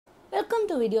Welcome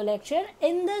to video lecture.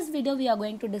 In this video we are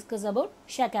going to discuss about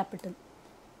share capital.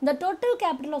 The total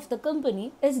capital of the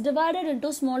company is divided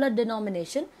into smaller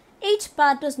denomination. Each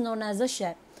part is known as a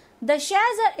share. The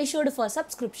shares are issued for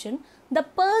subscription. The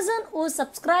person who is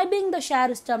subscribing the share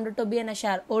is termed to be a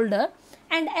shareholder,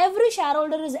 and every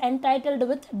shareholder is entitled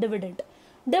with dividend.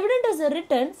 Dividend is a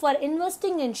return for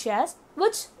investing in shares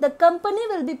which the company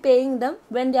will be paying them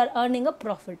when they are earning a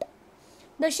profit.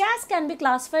 The shares can be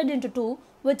classified into two,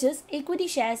 which is equity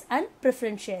shares and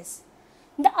preference shares.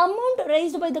 The amount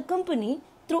raised by the company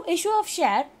through issue of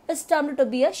share is termed to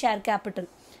be a share capital.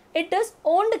 It is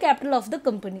owned capital of the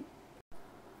company.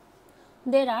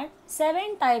 There are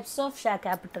 7 types of share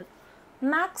capital.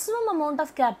 Maximum amount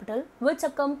of capital which a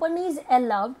company is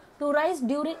allowed to raise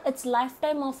during its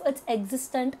lifetime of its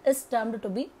existence is termed to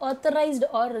be authorized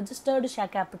or registered share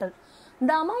capital.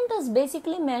 The amount is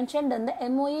basically mentioned in the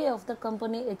MOA of the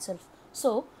company itself.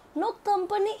 So, no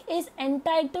company is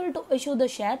entitled to issue the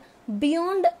share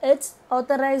beyond its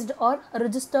authorized or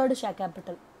registered share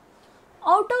capital.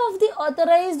 Out of the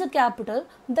authorized capital,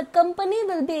 the company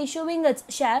will be issuing its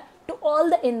share to all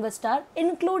the investors,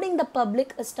 including the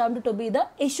public, is termed to be the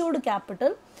issued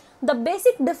capital. The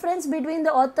basic difference between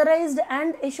the authorized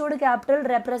and issued capital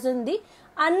represent the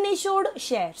unissued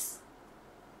shares.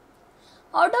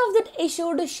 Out of that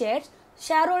issued shares,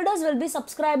 shareholders will be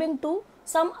subscribing to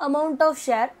some amount of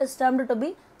share is termed to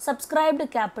be subscribed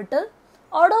capital.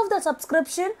 Out of the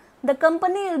subscription, the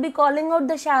company will be calling out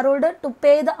the shareholder to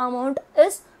pay the amount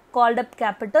is called up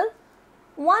capital.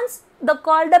 Once the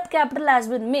called up capital has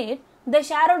been made, the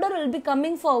shareholder will be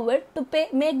coming forward to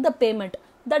make the payment.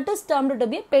 That is termed to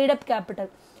be paid up capital.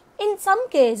 In some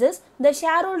cases, the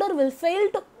shareholder will fail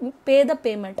to pay the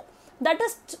payment. That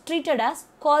is treated as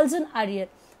calls in arrear.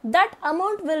 That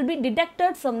amount will be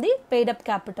deducted from the paid up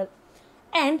capital.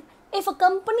 And if a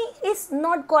company is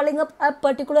not calling up a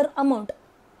particular amount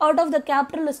out of the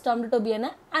capital is termed to be an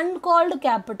uncalled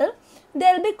capital,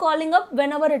 they will be calling up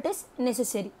whenever it is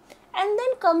necessary. And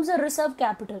then comes a reserve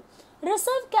capital.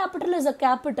 Reserve capital is a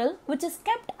capital which is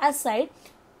kept aside,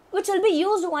 which will be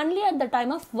used only at the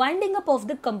time of winding up of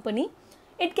the company.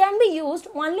 It can be used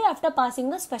only after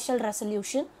passing a special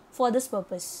resolution for this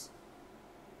purpose.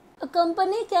 A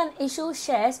company can issue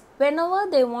shares whenever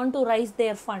they want to raise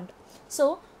their fund.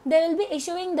 So, they will be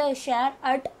issuing the share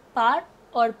at par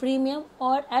or premium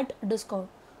or at discount.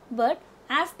 But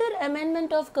after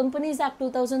amendment of Companies Act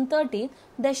 2013,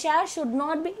 the share should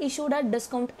not be issued at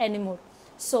discount anymore.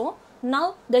 So,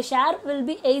 now the share will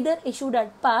be either issued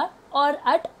at par or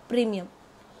at premium.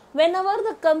 Whenever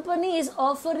the company is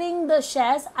offering the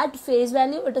shares at face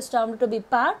value, it is termed to be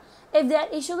par. If they are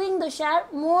issuing the share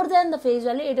more than the face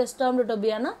value, it is termed to be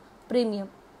a premium.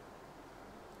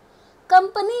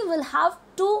 Company will have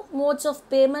two modes of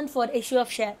payment for issue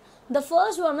of share. The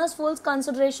first one is full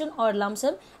consideration or lump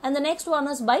sum, and the next one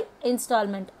is by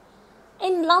installment.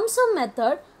 In lump sum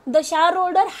method, the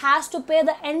shareholder has to pay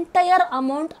the entire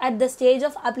amount at the stage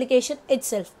of application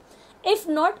itself. If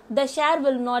not, the share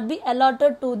will not be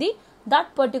allotted to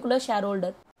that particular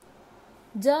shareholder.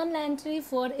 Journal entry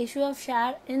for issue of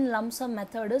share in lump sum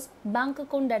method is bank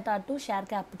account data to share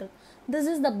capital. This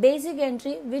is the basic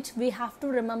entry which we have to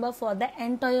remember for the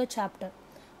entire chapter.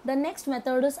 The next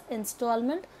method is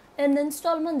installment. In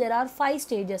installment there are 5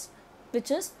 stages,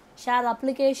 which is share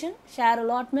application, share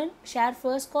allotment, share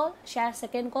first call, share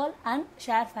second call and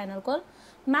share final call.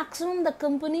 Maximum the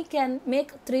company can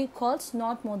make 3 calls,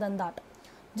 not more than that.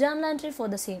 Journal entry for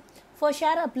the same. For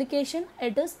share application,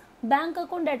 it is bank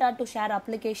account data to share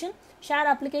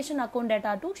application account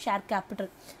data to share capital.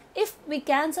 If we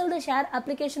cancel the share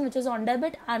application which is on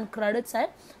debit and credit side,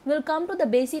 we'll come to the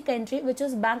basic entry which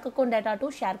is bank account data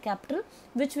to share capital,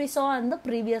 which we saw on the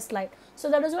previous slide. So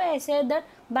that is why I said that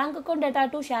bank account data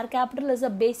to share capital is a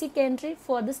basic entry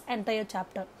for this entire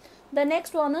chapter. The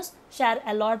next one is share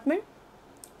allotment.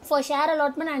 For share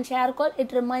allotment and share call,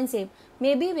 it remains same.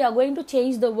 Maybe we are going to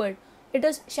change the word. It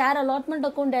is share allotment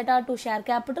account data to share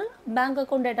capital, bank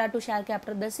account data to share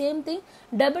capital. The same thing,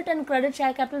 debit and credit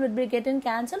share capital will be getting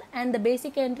cancelled, and the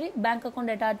basic entry bank account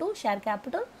data to share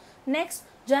capital. Next,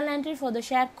 journal entry for the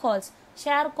share calls.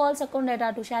 Share calls account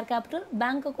data to share capital,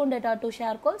 bank account data to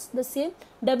share calls. The same,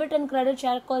 debit and credit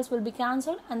share calls will be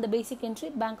cancelled, and the basic entry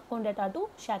bank account data to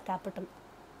share capital.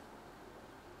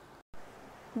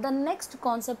 The next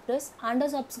concept is under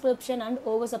subscription and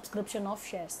oversubscription of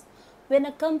shares. When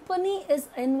a company is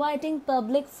inviting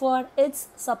public for its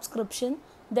subscription,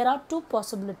 there are 2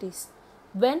 possibilities.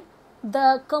 When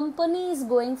the company is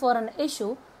going for an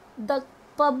issue, the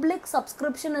public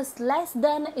subscription is less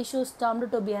than issues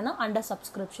termed to be an under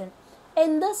subscription.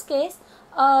 In this case,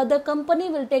 the company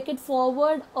will take it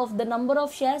forward of the number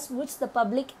of shares which the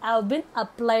public have been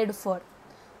applied for.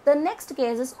 The next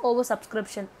case is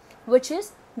oversubscription, which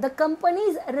is the company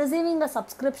is receiving a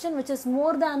subscription which is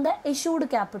more than the issued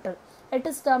capital. It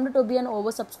is termed to be an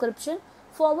oversubscription,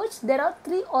 for which there are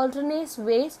three alternate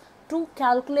ways to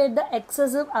calculate the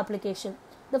excessive application.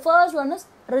 The first one is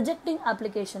rejecting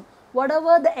application.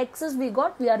 Whatever the excess we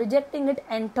got, we are rejecting it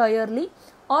entirely,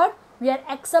 or we are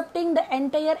accepting the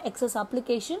entire excess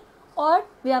application, or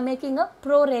we are making a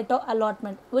pro rata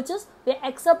allotment, which is we are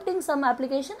accepting some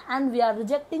application and we are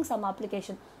rejecting some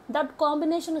application. That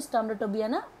combination is termed to be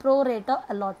a pro rata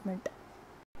allotment.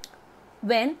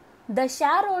 When the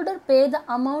shareholder pay the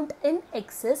amount in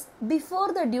excess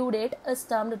before the due date is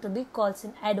termed to be calls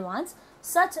in advance.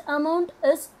 Such amount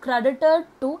is credited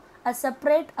to a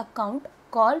separate account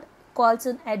called calls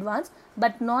in advance,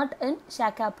 but not in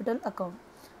share capital account.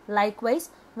 Likewise,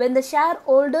 when the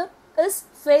shareholder is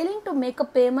failing to make a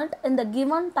payment in the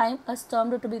given time is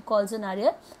termed to be calls in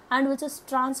arrear, and which is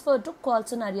transferred to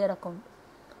calls in arrear account.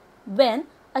 When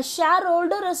a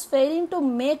shareholder is failing to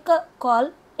make a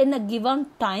call in a given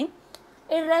time,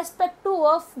 irrespective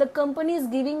of the company is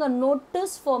giving a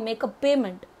notice for make a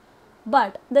payment,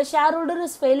 but the shareholder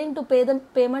is failing to pay the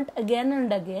payment again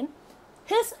and again,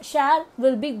 his share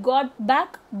will be got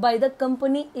back by the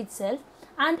company itself,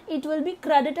 and it will be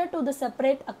credited to the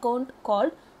separate account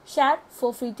called share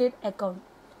forfeited account.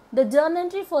 The journal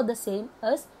entry for the same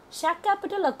is share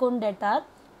capital account debtor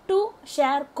to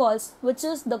share calls, which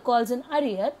is the calls in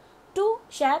arrear, to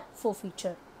share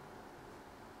forfeiture.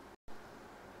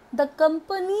 The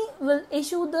company will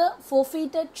issue the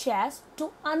forfeited shares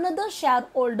to another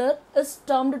shareholder is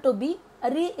termed to be a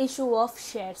reissue of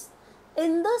shares.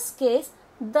 In this case,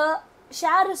 the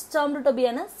share is termed to be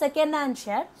a second hand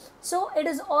share, so it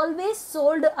is always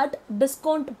sold at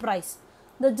discount price.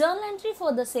 The journal entry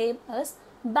for the same is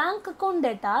bank account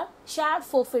debtor share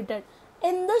forfeited.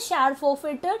 In the share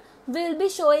forfeited, we will be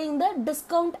showing the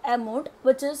discount amount,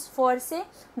 which is for say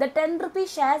the 10 rupee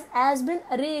shares has been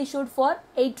reissued for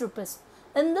 8 rupees.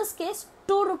 In this case,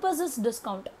 2 rupees is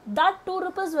discount. That 2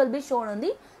 rupees will be shown on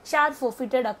the share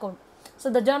forfeited account.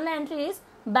 So the journal entry is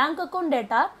bank account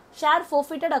debtor share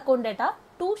forfeited account debtor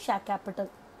to share capital.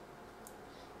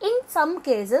 In some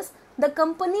cases, the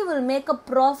company will make a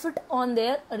profit on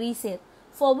their resale,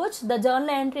 for which the journal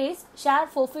entry is share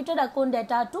forfeited account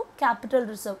debtor to capital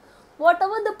reserve.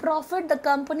 Whatever the profit the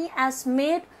company has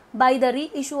made by the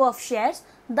reissue of shares,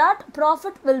 that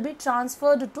profit will be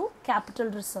transferred to capital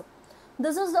reserve.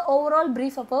 This is the overall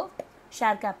brief about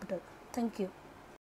share capital. Thank you.